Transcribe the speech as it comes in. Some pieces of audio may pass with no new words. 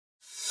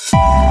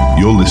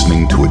You're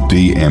listening to a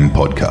DM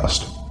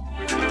podcast.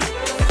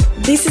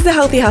 This is the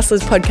Healthy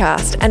Hustlers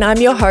podcast, and I'm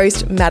your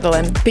host,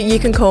 Madeline, but you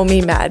can call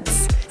me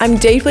Mads. I'm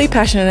deeply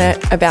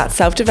passionate about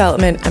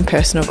self-development and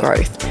personal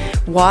growth.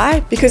 Why?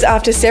 Because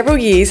after several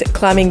years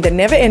climbing the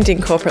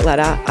never-ending corporate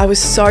ladder, I was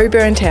so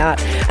burnt out,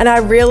 and I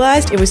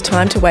realised it was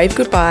time to wave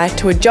goodbye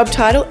to a job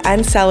title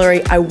and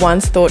salary I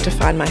once thought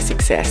defined my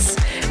success.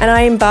 And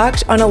I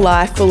embarked on a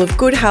life full of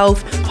good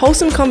health,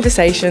 wholesome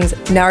conversations,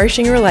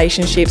 nourishing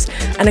relationships,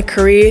 and a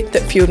career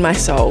that fueled my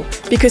soul.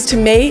 Because to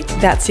me,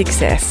 that's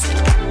success.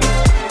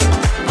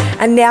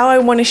 And now I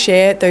want to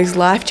share those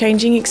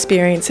life-changing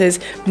experiences,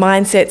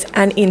 mindsets,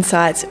 and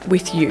insights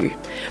with you.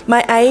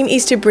 My aim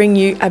is to bring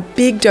you a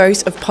big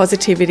dose of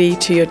positivity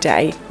to your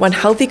day, one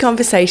healthy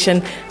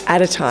conversation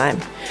at a time.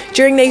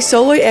 During these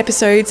solo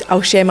episodes,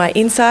 I'll share my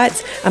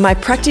insights and my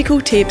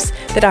practical tips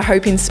that I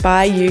hope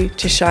inspire you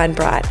to shine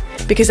bright.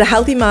 Because a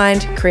healthy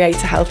mind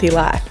creates a healthy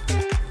life.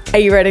 Are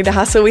you ready to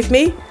hustle with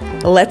me?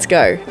 Let's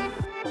go.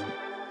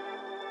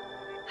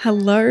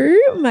 Hello,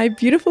 my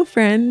beautiful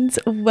friends.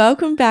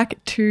 Welcome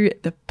back to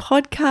the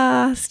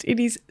podcast. It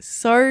is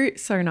so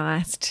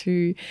nice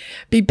to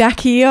be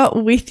back here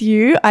with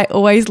you. I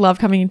always love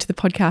coming into the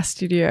podcast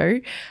studio,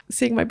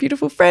 seeing my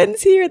beautiful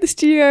friends here at the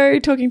studio,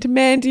 talking to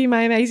Mandy,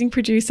 my amazing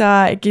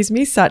producer. It gives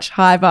me such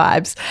high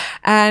vibes.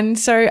 And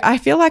so I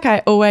feel like I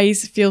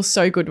always feel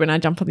so good when I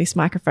jump on this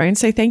microphone.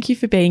 So thank you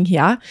for being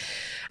here.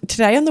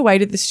 Today on the way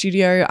to the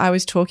studio, I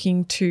was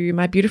talking to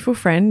my beautiful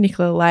friend,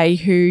 Nicola Lay,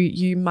 who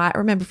you might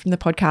remember from the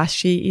podcast.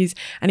 She is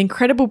an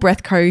incredible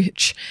breath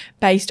coach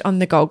based on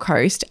the Gold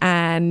Coast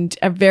and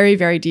a very,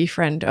 very dear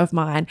friend of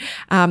mine.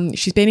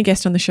 She's been a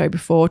guest on the show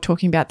before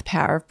talking about the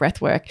power of breath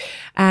work.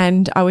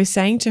 And I was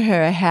saying to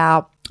her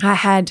how I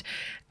had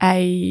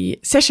a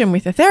session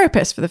with a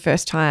therapist for the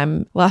first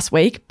time last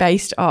week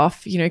based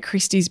off,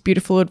 Christy's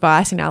beautiful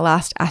advice in our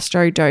last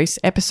Astro Dose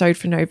episode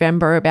for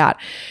November about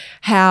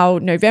how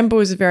November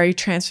was a very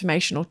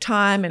transformational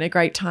time and a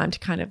great time to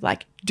kind of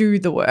like do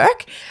the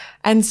work.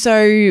 And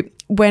so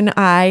when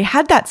I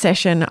had that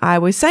session, I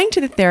was saying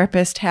to the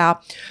therapist how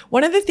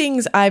one of the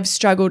things I've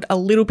struggled a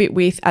little bit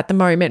with at the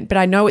moment, but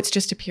I know it's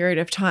just a period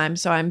of time,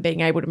 so I'm being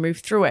able to move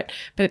through it,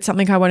 but it's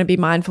something I want to be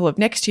mindful of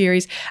next year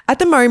is at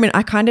the moment,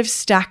 I kind of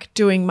stack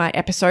doing my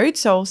episodes.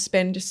 So I'll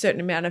spend a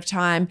certain amount of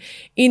time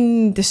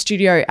in the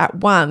studio at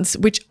once,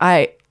 which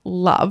I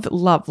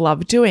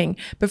love doing.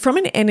 But from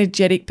an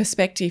energetic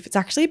perspective, it's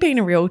actually been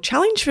a real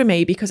challenge for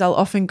me because I'll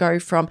often go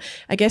from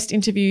a guest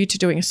interview to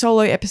doing a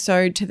solo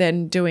episode to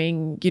then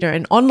doing,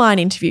 an online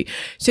interview.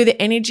 So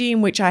the energy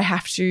in which I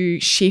have to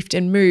shift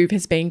and move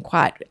has been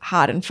quite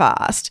hard and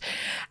fast.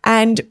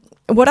 And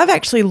what I've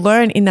actually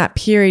learned in that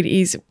period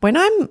is when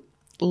I'm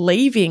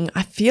leaving,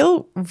 I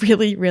feel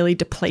really, really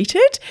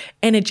depleted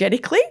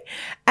energetically.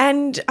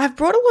 And I've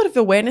brought a lot of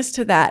awareness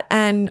to that.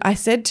 And I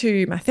said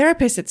to my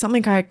therapist, it's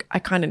something I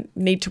kind of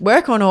need to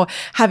work on or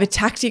have a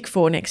tactic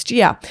for next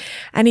year.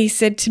 And he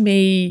said to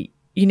me,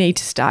 you need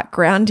to start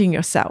grounding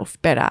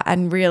yourself better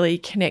and really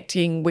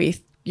connecting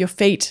with your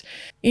feet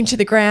into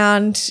the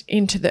ground,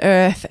 into the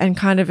earth, and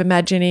kind of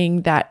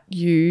imagining that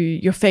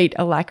your feet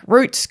are like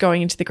roots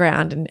going into the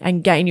ground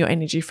and gain your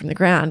energy from the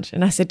ground.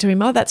 And I said to him,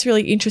 oh, that's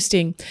really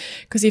interesting,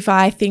 because if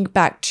I think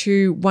back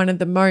to one of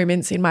the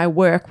moments in my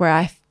work where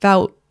I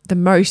felt the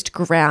most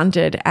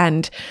grounded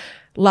and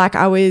like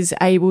I was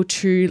able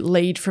to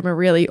lead from a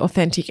really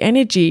authentic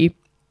energy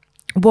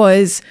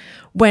was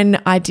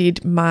when I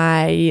did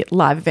my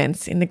live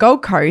events in the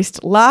Gold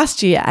Coast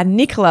last year, and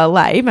Nicola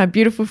Lay, my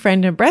beautiful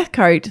friend and breath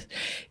coach,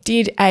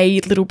 did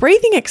a little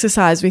breathing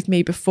exercise with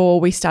me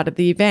before we started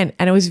the event.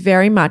 And it was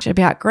very much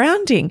about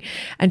grounding.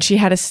 And she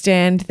had us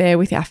stand there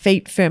with our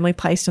feet firmly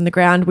placed on the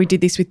ground. We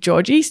did this with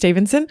Georgie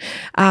Stevenson.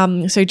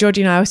 So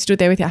Georgie and I stood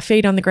there with our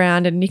feet on the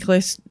ground, and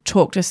Nicholas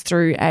talked us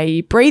through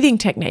a breathing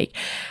technique.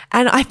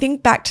 And I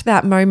think back to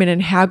that moment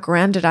and how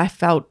grounded I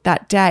felt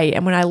that day.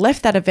 And when I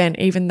left that event,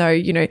 even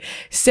though,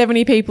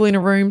 70 people in a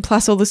room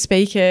plus all the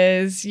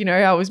speakers,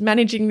 I was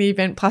managing the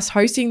event plus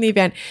hosting the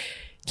event,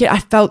 yet I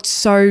felt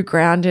so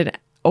grounded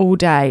all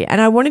day.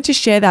 And I wanted to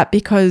share that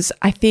because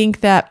I think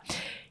that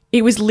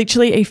it was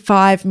literally a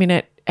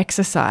 5-minute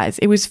exercise.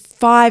 It was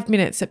 5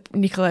 minutes that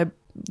Nicola,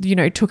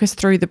 took us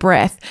through the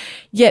breath,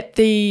 yet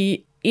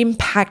the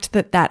impact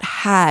that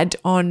had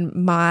on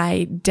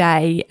my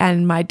day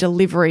and my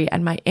delivery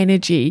and my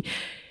energy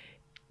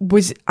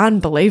was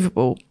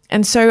unbelievable.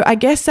 And so I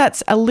guess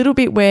that's a little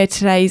bit where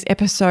today's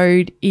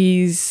episode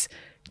is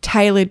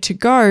tailored to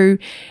go,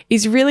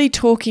 is really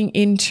talking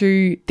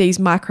into these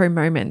micro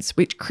moments,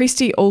 which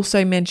Christy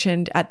also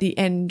mentioned at the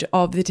end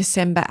of the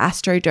December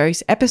Astro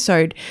Dose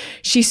episode.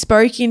 She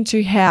spoke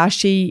into how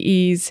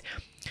she is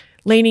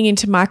leaning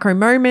into micro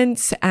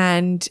moments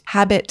and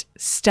habit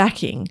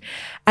stacking.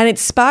 And it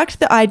sparked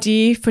the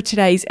idea for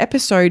today's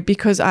episode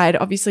because I had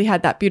obviously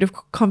had that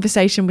beautiful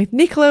conversation with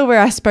Nicola where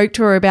I spoke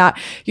to her about,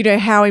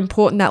 how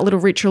important that little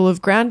ritual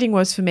of grounding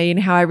was for me and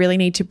how I really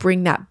need to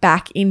bring that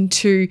back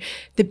into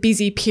the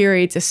busy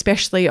periods,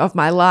 especially of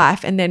my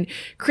life. And then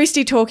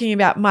Christy talking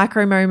about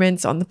micro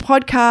moments on the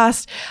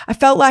podcast. I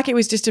felt like it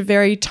was just a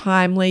very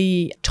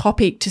timely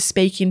topic to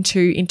speak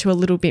into a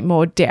little bit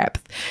more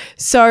depth.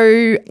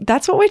 So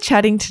that's what we're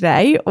chatting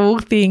today, all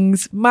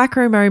things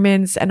micro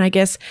moments, and I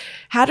guess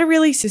how to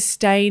really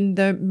sustain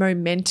the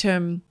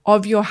momentum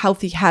of your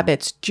healthy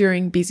habits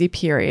during busy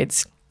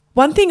periods.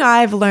 One thing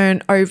I've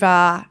learned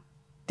over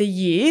the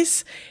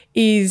years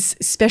is,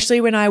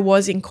 especially when I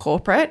was in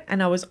corporate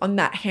and I was on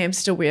that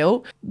hamster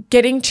wheel,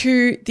 getting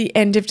to the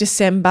end of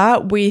December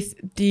with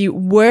the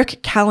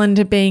work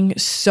calendar being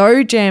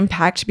so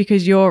jam-packed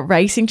because you're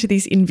racing to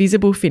this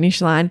invisible finish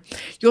line,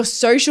 your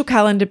social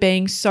calendar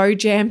being so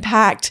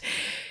jam-packed,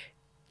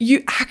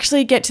 you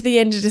actually get to the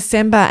end of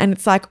December and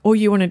it's like all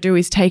you want to do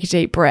is take a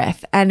deep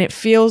breath. And it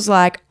feels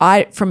like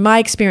from my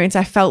experience,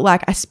 I felt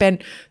like I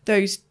spent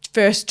those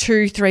first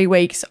 2-3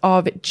 weeks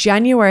of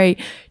January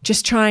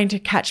just trying to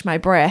catch my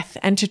breath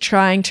and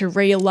trying to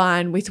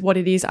realign with what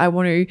it is I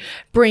want to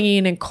bring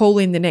in and call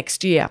in the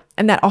next year.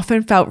 And that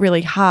often felt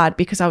really hard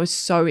because I was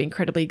so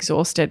incredibly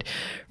exhausted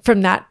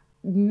from that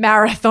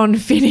marathon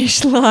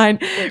finish line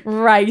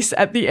race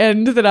at the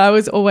end that I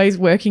was always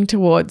working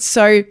towards.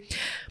 So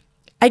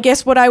I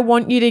guess what I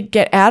want you to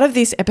get out of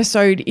this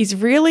episode is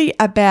really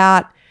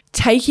about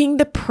taking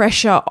the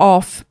pressure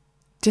off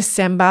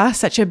December,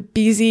 such a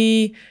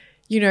busy,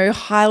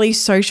 highly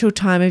social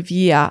time of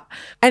year.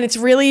 And it's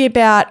really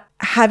about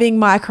having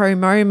micro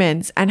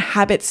moments and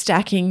habit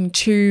stacking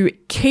to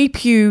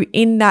keep you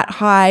in that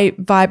high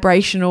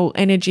vibrational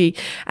energy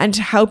and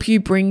to help you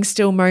bring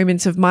still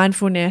moments of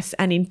mindfulness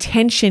and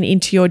intention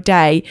into your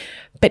day,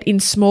 but in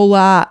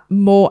smaller,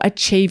 more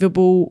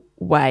achievable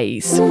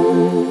ways.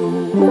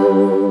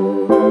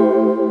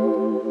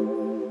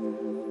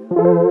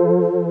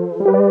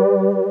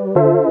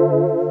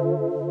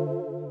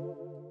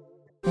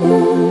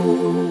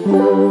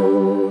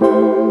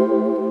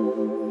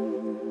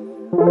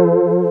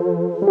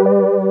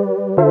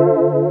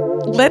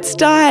 Let's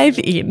dive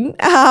in.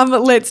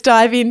 Let's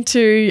dive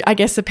into, I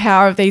guess, the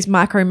power of these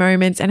micro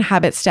moments and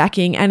habit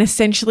stacking and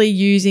essentially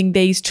using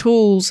these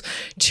tools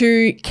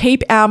to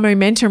keep our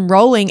momentum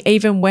rolling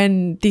even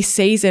when this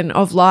season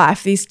of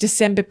life, this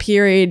December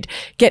period,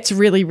 gets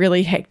really,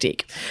 really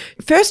hectic.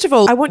 First of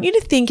all, I want you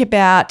to think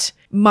about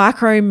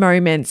micro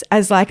moments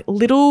as like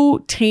little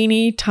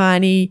teeny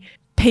tiny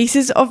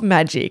pieces of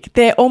magic.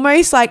 They're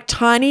almost like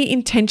tiny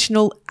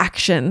intentional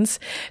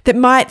actions that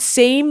might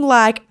seem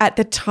like at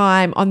the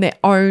time on their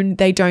own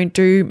they don't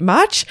do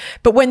much,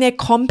 but when they're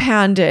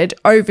compounded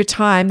over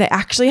time, they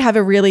actually have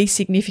a really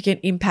significant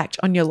impact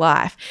on your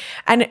life.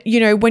 And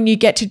when you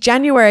get to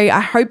January, I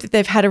hope that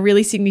they've had a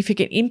really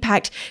significant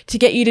impact to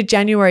get you to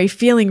January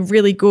feeling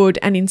really good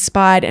and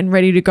inspired and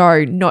ready to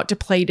go, not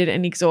depleted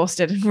and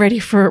exhausted and ready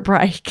for a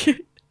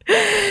break.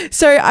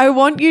 So I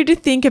want you to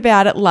think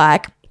about it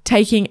like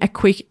taking a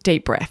quick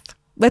deep breath.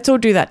 Let's all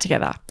do that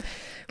together.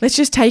 Let's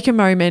just take a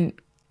moment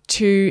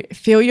to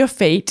feel your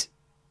feet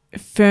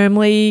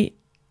firmly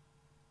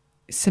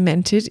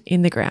cemented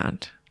in the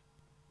ground.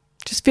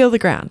 Just feel the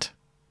ground.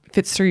 If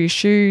it's through your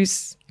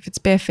shoes, if it's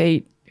bare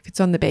feet, if it's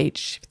on the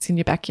beach, if it's in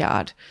your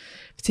backyard,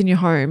 if it's in your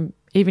home,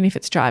 even if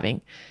it's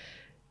driving.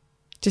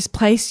 Just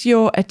place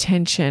your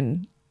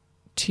attention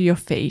to your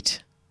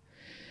feet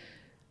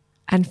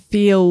and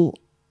feel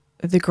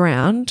the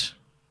ground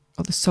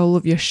or the sole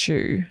of your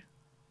shoe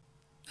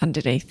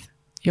underneath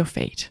your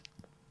feet.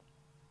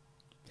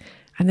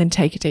 And then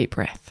take a deep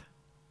breath.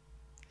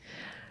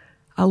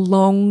 A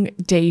long,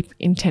 deep,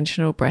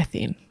 intentional breath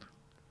in.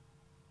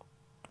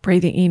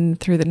 Breathing in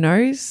through the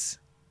nose.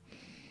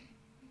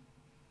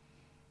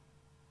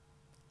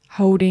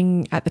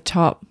 Holding at the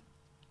top.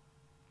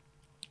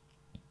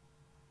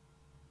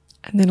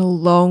 And then a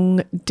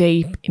long,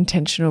 deep,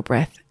 intentional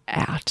breath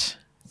out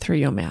through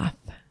your mouth.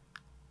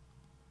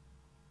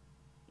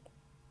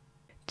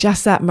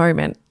 Just that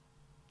moment,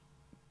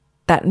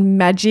 that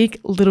magic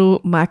little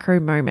micro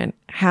moment,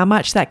 how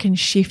much that can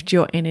shift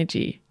your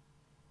energy.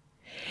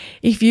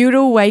 If you were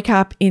to wake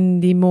up in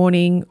the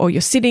morning or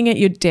you're sitting at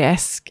your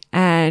desk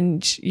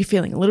and you're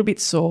feeling a little bit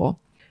sore,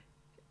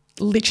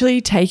 literally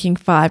taking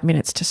 5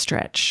 minutes to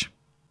stretch.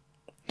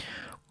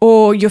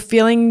 Or you're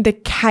feeling the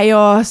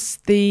chaos,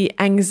 the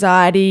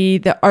anxiety,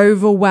 the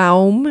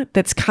overwhelm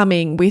that's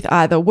coming with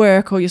either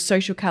work or your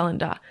social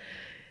calendar.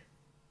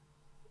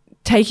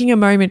 Taking a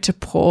moment to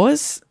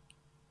pause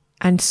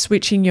and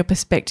switching your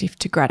perspective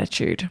to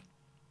gratitude.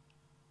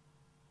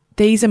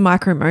 These are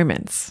micro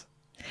moments.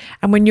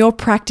 And when you're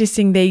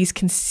practicing these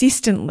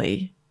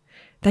consistently,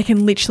 they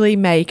can literally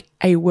make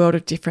a world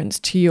of difference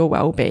to your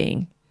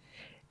well-being.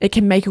 It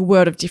can make a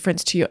world of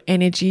difference to your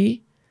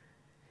energy,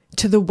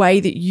 to the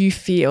way that you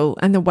feel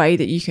and the way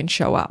that you can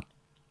show up.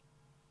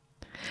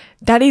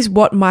 That is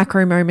what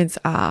micro moments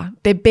are.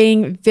 They're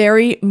being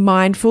very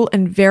mindful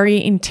and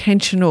very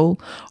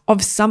intentional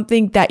of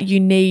something that you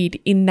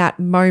need in that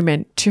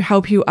moment to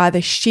help you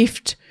either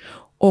shift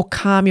or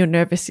calm your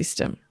nervous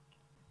system.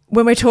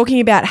 When we're talking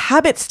about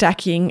habit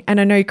stacking, and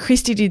I know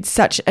Christy did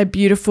such a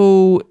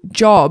beautiful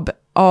job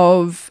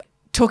of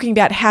talking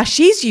about how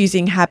she's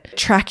using habit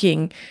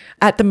tracking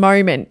at the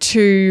moment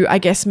to, I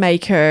guess,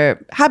 make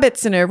her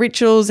habits and her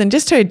rituals and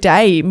just her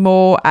day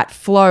more at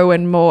flow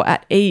and more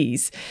at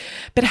ease.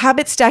 But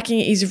habit stacking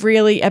is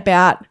really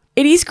about,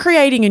 it is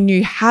creating a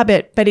new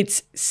habit, but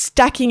it's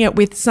stacking it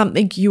with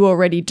something you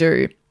already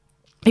do.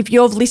 If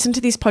you've listened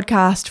to this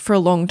podcast for a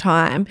long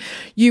time,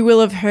 you will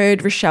have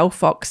heard Rochelle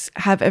Fox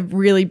have a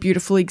really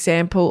beautiful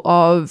example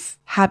of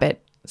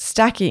habit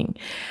stacking.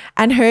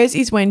 And hers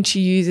is when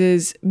she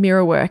uses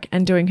mirror work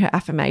and doing her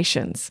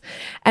affirmations.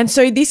 And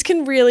so this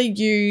can really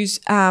use,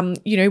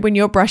 when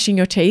you're brushing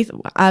your teeth,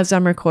 as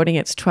I'm recording,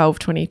 it's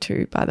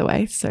 12:22, by the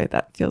way. So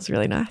that feels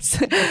really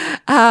nice.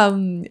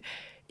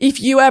 If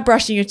you are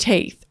brushing your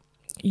teeth,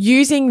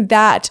 using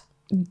that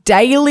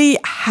daily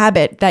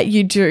habit that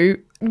you do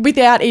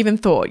without even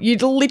thought, you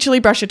literally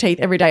brush your teeth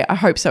every day. I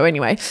hope so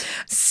anyway.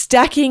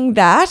 Stacking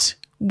that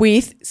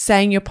with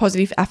saying your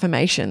positive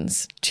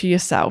affirmations to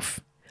yourself,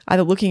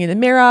 either looking in the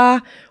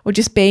mirror or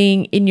just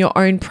being in your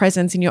own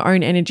presence, in your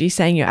own energy,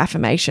 saying your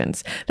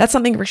affirmations. That's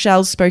something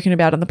Rochelle's spoken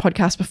about on the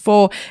podcast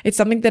before. It's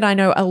something that I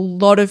know a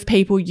lot of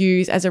people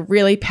use as a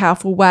really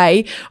powerful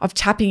way of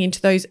tapping into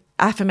those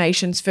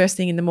affirmations first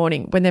thing in the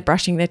morning when they're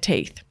brushing their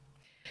teeth.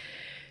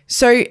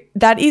 So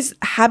that is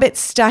habit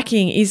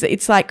stacking.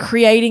 It's like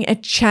creating a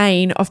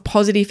chain of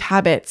positive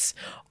habits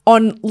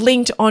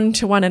linked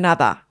onto one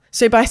another.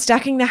 So by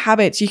stacking the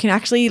habits, you can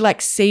actually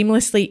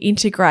seamlessly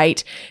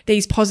integrate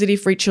these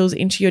positive rituals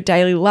into your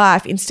daily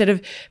life instead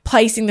of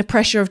placing the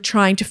pressure of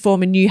trying to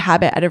form a new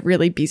habit at a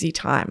really busy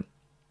time.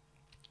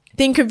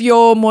 Think of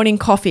your morning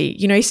coffee,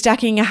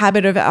 stacking a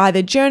habit of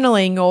either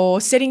journaling or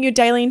setting your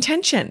daily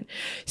intention,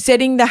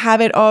 setting the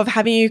habit of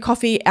having your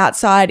coffee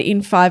outside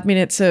in 5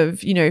 minutes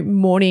of,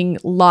 morning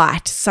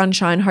light,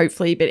 sunshine,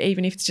 hopefully, but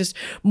even if it's just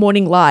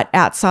morning light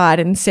outside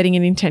and setting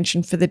an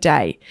intention for the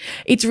day.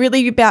 It's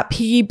really about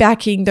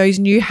piggybacking those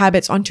new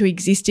habits onto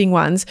existing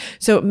ones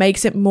so it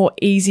makes it more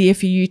easier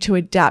for you to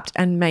adapt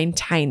and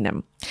maintain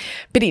them.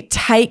 But it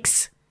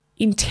takes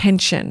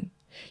intention.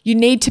 You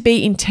need to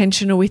be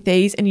intentional with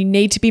these and you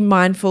need to be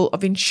mindful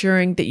of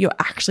ensuring that you're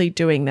actually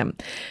doing them.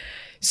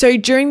 So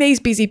during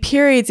these busy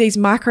periods, these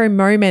micro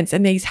moments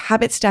and these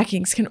habit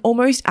stackings can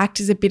almost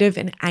act as a bit of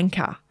an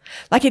anchor.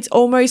 It's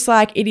almost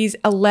like it is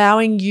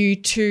allowing you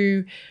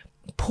to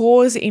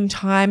pause in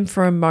time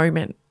for a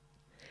moment,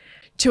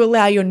 to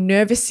allow your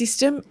nervous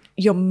system,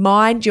 your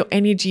mind, your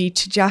energy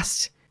to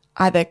just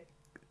either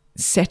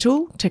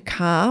settle, to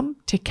calm,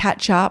 to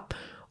catch up,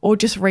 or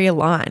just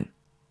realign.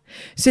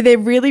 So they're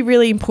really,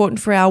 really important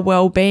for our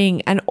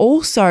well-being and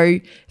also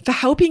for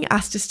helping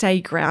us to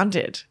stay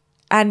grounded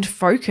and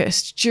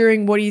focused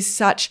during what is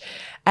such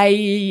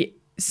a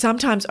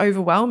sometimes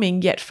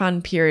overwhelming yet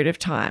fun period of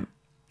time.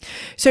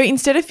 So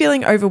instead of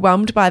feeling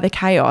overwhelmed by the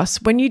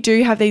chaos, when you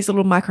do have these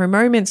little micro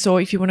moments,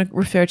 or if you want to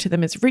refer to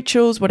them as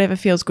rituals, whatever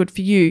feels good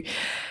for you,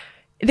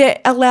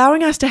 they're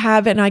allowing us to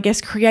have and I guess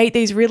create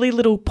these really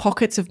little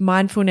pockets of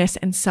mindfulness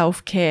and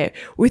self-care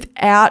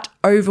without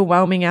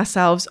overwhelming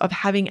ourselves of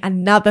having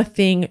another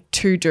thing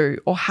to do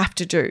or have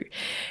to do.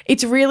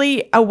 It's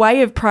really a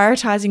way of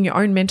prioritizing your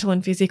own mental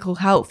and physical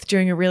health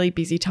during a really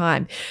busy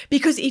time.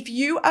 Because if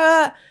you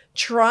are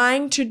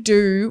trying to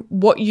do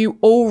what you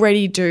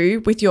already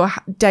do with your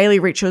daily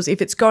rituals,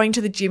 if it's going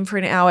to the gym for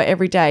an hour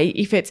every day,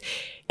 if it's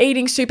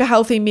eating super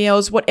healthy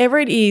meals, whatever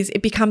it is,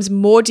 it becomes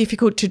more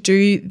difficult to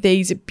do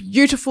these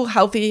beautiful,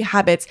 healthy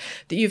habits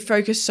that you've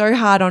focused so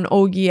hard on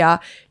all year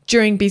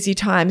during busy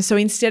times. So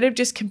instead of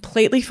just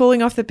completely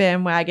falling off the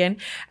bandwagon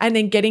and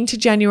then getting to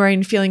January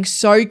and feeling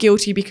so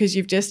guilty because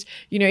you've just,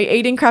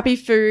 eaten crappy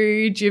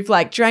food, you've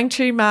drank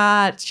too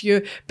much,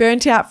 you're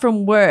burnt out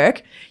from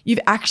work, you've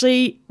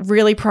actually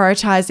really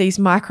prioritized these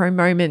micro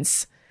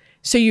moments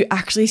so you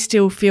actually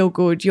still feel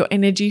good. Your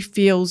energy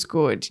feels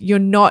good. You're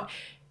not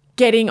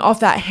getting off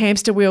that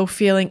hamster wheel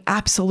feeling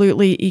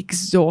absolutely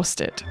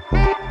exhausted.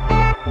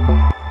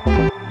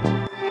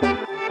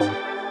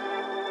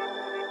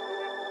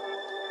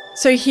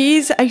 So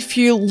here's a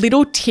few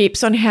little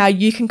tips on how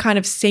you can kind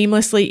of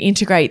seamlessly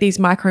integrate these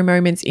micro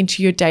moments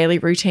into your daily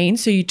routine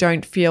so you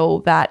don't feel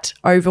that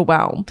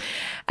overwhelm.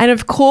 And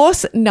of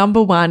course,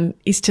 number one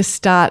is to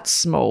start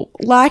small.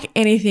 Like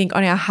anything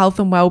on our health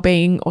and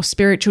well-being or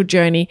spiritual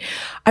journey,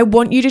 I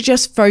want you to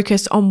just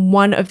focus on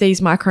one of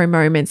these micro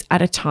moments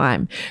at a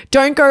time.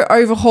 Don't go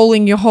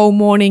overhauling your whole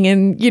morning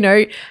and,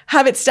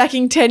 habit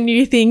stacking 10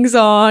 new things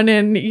on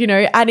and,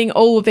 adding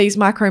all of these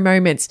micro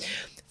moments.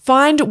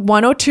 Find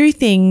one or two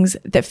things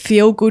that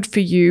feel good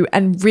for you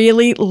and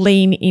really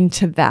lean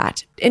into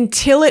that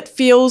until it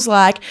feels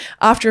like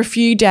after a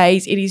few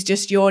days, it is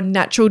just your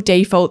natural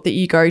default that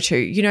you go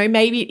to.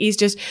 Maybe it is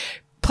just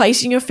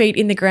placing your feet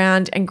in the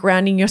ground and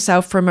grounding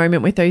yourself for a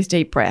moment with those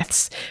deep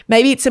breaths.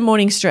 Maybe it's a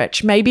morning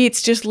stretch. Maybe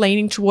it's just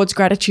leaning towards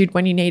gratitude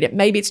when you need it.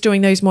 Maybe it's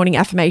doing those morning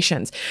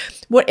affirmations.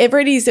 Whatever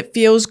it is that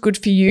feels good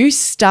for you,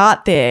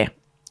 start there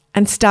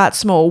and start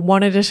small,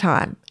 one at a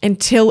time,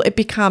 until it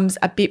becomes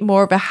a bit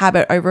more of a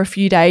habit over a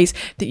few days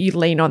that you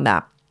lean on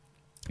that.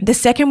 The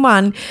second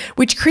one,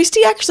 which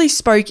Christy actually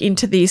spoke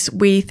into this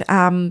with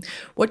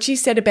what she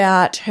said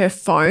about her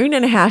phone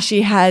and how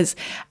she has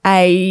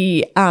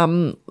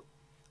an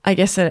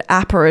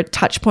app or a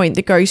touch point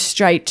that goes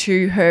straight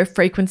to her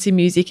frequency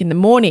music in the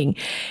morning,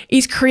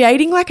 is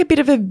creating like a bit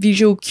of a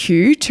visual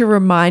cue to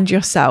remind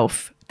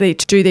yourself to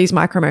do these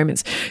micro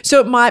moments.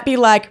 So it might be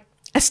like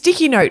a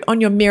sticky note on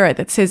your mirror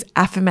that says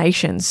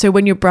affirmations. So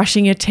when you're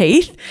brushing your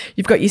teeth,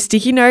 you've got your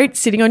sticky note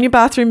sitting on your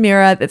bathroom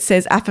mirror that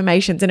says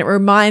affirmations, and it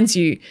reminds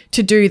you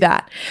to do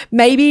that.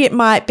 Maybe it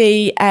might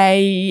be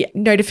a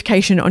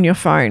notification on your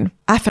phone.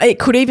 It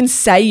could even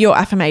say your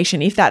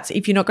affirmation. If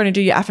you're not going to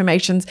do your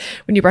affirmations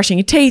when you're brushing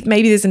your teeth,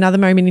 maybe there's another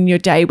moment in your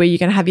day where you're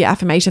going to have your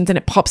affirmations and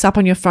it pops up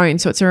on your phone.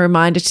 So it's a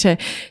reminder to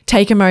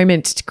take a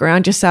moment to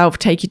ground yourself,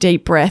 take your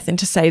deep breath, and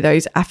to say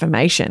those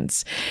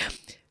affirmations.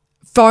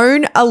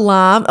 Phone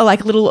alarm,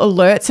 like little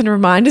alerts and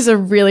reminders, are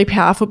really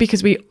powerful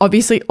because we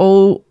obviously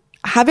all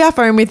have our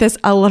phone with us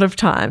a lot of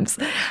times.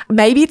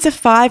 Maybe it's a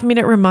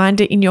 5-minute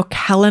reminder in your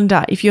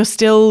calendar. If you're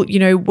still,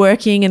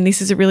 working and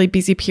this is a really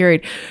busy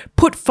period,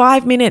 put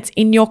 5 minutes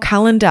in your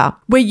calendar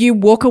where you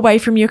walk away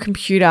from your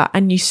computer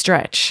and you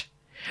stretch.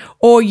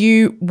 Or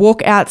you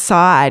walk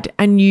outside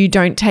and you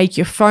don't take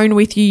your phone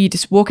with you. You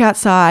just walk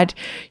outside,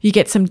 you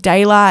get some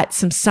daylight,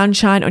 some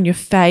sunshine on your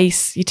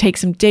face, you take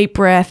some deep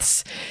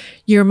breaths,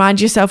 you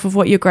remind yourself of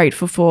what you're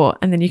grateful for,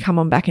 and then you come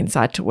on back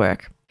inside to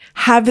work.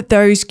 Have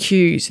those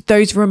cues,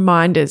 those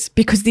reminders,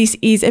 because this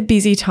is a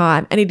busy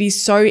time and it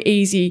is so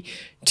easy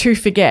to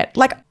forget.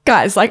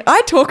 Guys,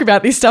 I talk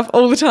about this stuff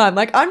all the time.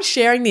 I'm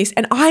sharing this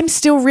and I'm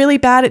still really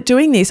bad at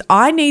doing this.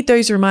 I need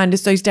those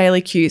reminders, those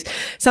daily cues.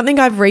 Something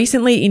I've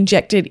recently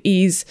injected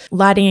is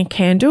lighting a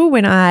candle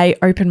when I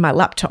open my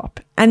laptop.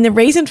 And the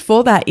reason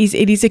for that is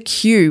it is a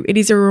cue. It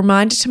is a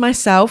reminder to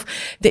myself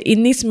that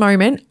in this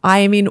moment, I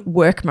am in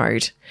work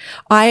mode.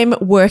 I am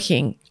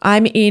working.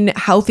 I'm in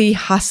healthy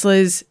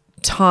hustlers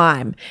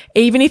time.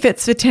 Even if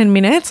it's for 10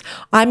 minutes,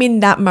 I'm in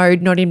that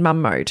mode, not in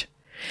mum mode.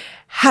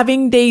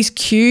 Having these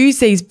cues,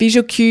 these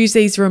visual cues,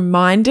 these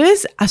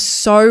reminders are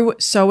so,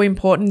 so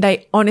important.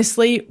 They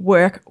honestly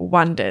work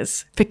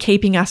wonders for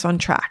keeping us on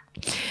track.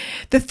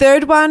 The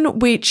third one,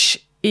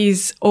 which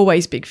is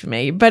always big for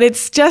me, but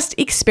it's just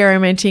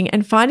experimenting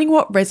and finding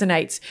what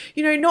resonates.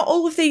 Not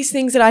all of these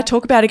things that I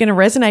talk about are going to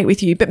resonate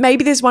with you, but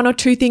maybe there's one or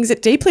two things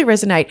that deeply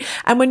resonate.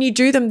 And when you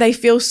do them, they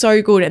feel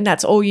so good, and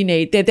that's all you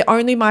need. They're the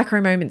only micro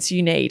moments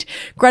you need.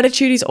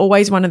 Gratitude is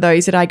always one of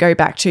those that I go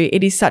back to.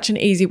 It is such an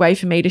easy way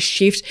for me to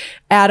shift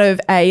out of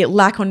a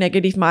lack or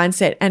negative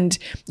mindset and,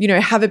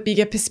 have a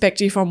bigger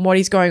perspective on what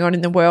is going on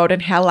in the world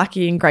and how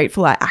lucky and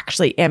grateful I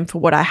actually am for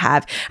what I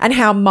have and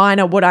how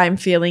minor what I'm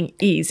feeling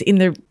is in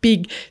the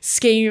big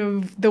scheme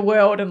of the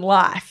world and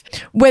life.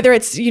 Whether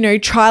it's,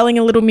 trialing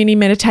a little mini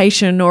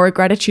meditation or a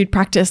gratitude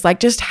practice,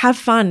 just have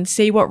fun,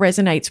 see what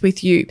resonates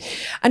with you.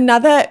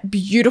 Another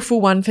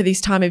beautiful one for this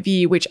time of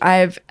year, which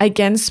I've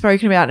again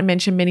spoken about and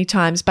mentioned many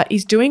times, but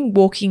is doing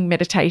walking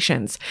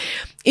meditations.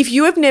 If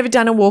you have never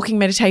done a walking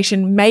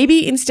meditation,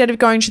 maybe instead of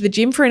going to the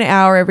gym for an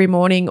hour every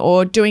morning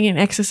or doing an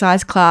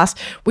exercise class,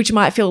 which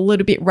might feel a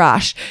little bit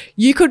rushed,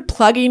 you could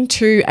plug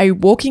into a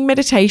walking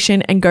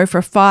meditation and go for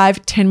a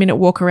 5-10 minute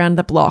walk around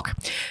the block.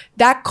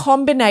 That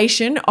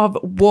combination of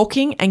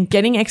walking and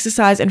getting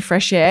exercise and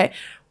fresh air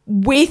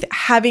with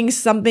having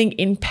something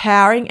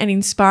empowering and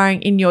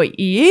inspiring in your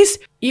ears,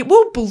 it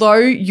will blow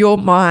your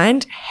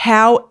mind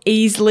how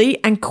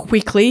easily and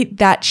quickly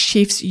that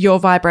shifts your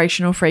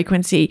vibrational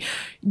frequency.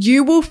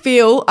 You will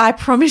feel, I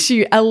promise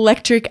you,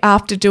 electric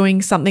after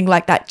doing something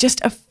like that. Just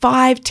a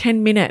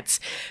 5-10 minutes.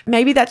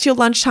 Maybe that's your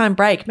lunchtime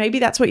break. Maybe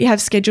that's what you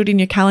have scheduled in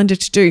your calendar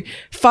to do.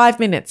 5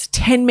 minutes,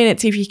 10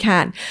 minutes if you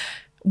can.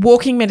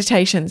 Walking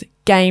meditations,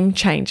 game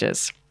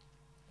changers.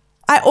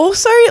 I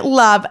also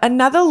love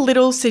another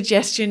little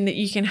suggestion that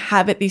you can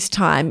have at this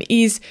time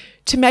is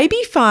to maybe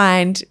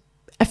find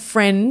a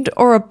friend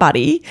or a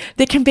buddy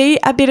that can be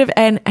a bit of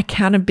an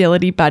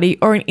accountability buddy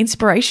or an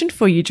inspiration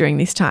for you during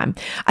this time.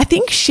 I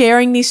think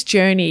sharing this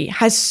journey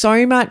has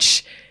so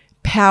much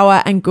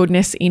power and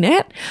goodness in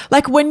it.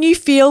 When you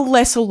feel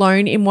less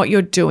alone in what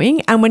you're doing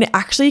and when it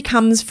actually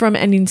comes from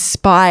an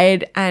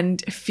inspired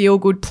and feel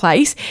good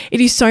place, it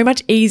is so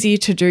much easier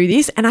to do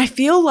this. And I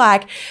feel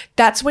like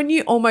that's when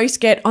you almost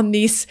get on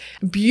this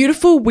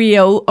beautiful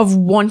wheel of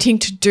wanting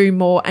to do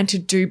more and to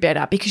do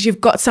better because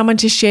you've got someone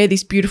to share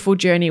this beautiful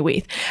journey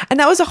with. And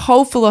that was a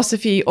whole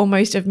philosophy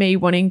almost of me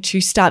wanting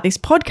to start this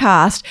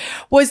podcast,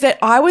 was that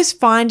I was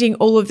finding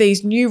all of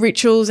these new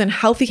rituals and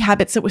healthy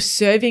habits that were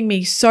serving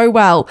me so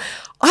well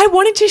I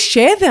wanted to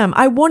share them.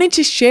 I wanted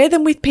to share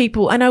them with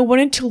people, and I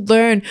wanted to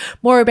learn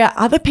more about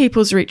other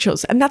people's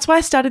rituals. And that's why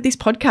I started this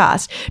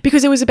podcast,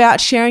 because it was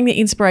about sharing the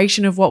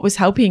inspiration of what was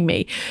helping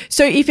me.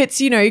 So if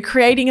it's,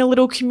 creating a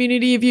little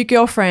community of your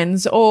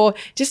girlfriends, or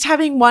just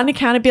having one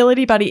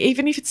accountability buddy,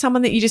 even if it's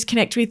someone that you just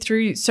connect with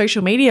through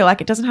social media,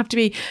 like it doesn't have to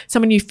be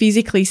someone you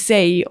physically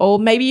see, or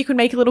maybe you can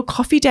make a little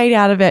coffee date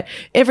out of it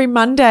every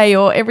Monday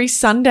or every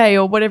Sunday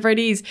or whatever it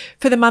is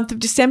for the month of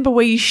December,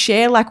 where you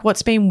share like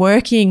what's been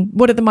working,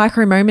 what are the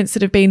micro moments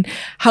that have been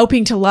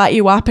helping to light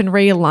you up and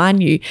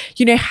realign you.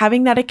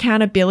 Having that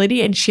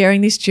accountability and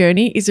sharing this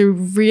journey is a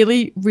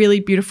really, really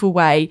beautiful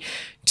way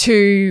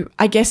to,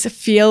 I guess,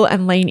 feel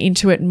and lean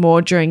into it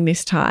more during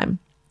this time.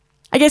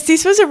 I guess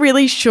this was a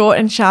really short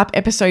and sharp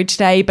episode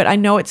today, but I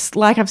know it's,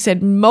 like I've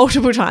said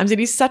multiple times, it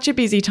is such a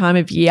busy time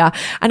of year,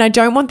 and I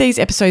don't want these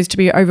episodes to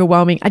be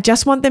overwhelming. I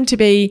just want them to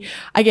be,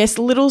 I guess,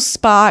 little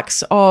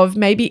sparks of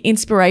maybe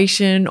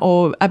inspiration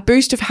or a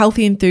boost of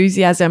healthy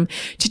enthusiasm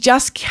to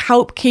just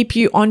help keep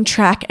you on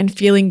track and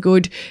feeling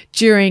good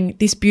during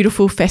this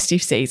beautiful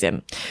festive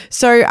season.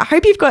 So I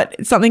hope you've got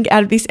something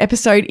out of this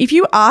episode. If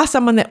you are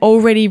someone that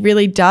already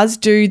really does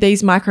do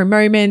these micro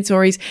moments,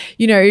 or is,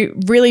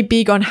 really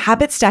big on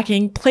habit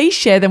stacking, please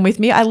share them with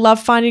me. I love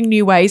finding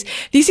new ways.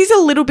 This is a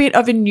little bit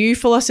of a new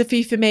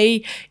philosophy for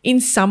me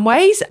in some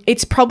ways.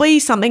 It's probably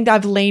something that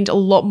I've leaned a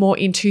lot more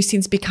into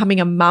since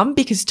becoming a mum,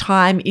 because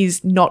time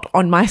is not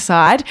on my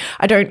side.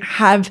 I don't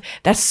have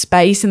that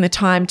space and the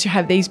time to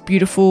have these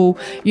beautiful,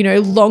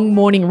 long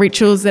morning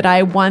rituals that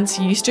I once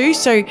used to.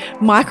 So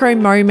micro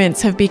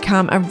moments have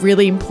become a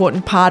really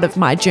important part of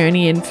my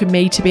journey, and for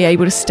me to be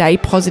able to stay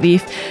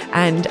positive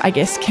and, I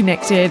guess,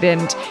 connected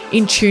and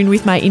in tune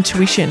with my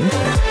intuition.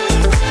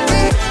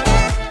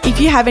 If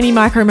you have any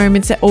micro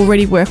moments that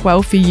already work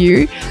well for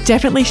you,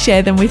 definitely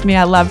share them with me.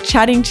 I love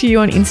chatting to you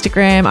on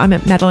Instagram. I'm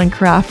at Madeline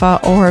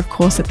Carafa, or of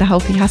course at The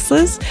Healthy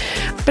Hustlers.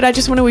 But I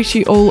just want to wish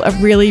you all a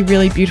really,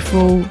 really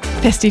beautiful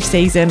festive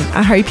season.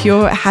 I hope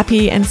you're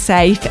happy and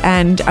safe,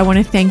 and I want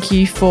to thank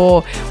you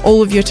for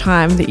all of your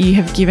time that you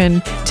have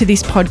given to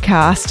this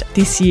podcast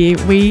this year.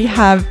 We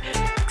have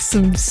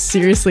some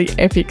seriously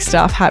epic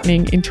stuff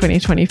happening in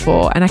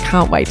 2024, and I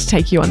can't wait to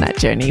take you on that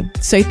journey.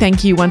 So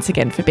thank you once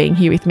again for being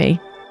here with me.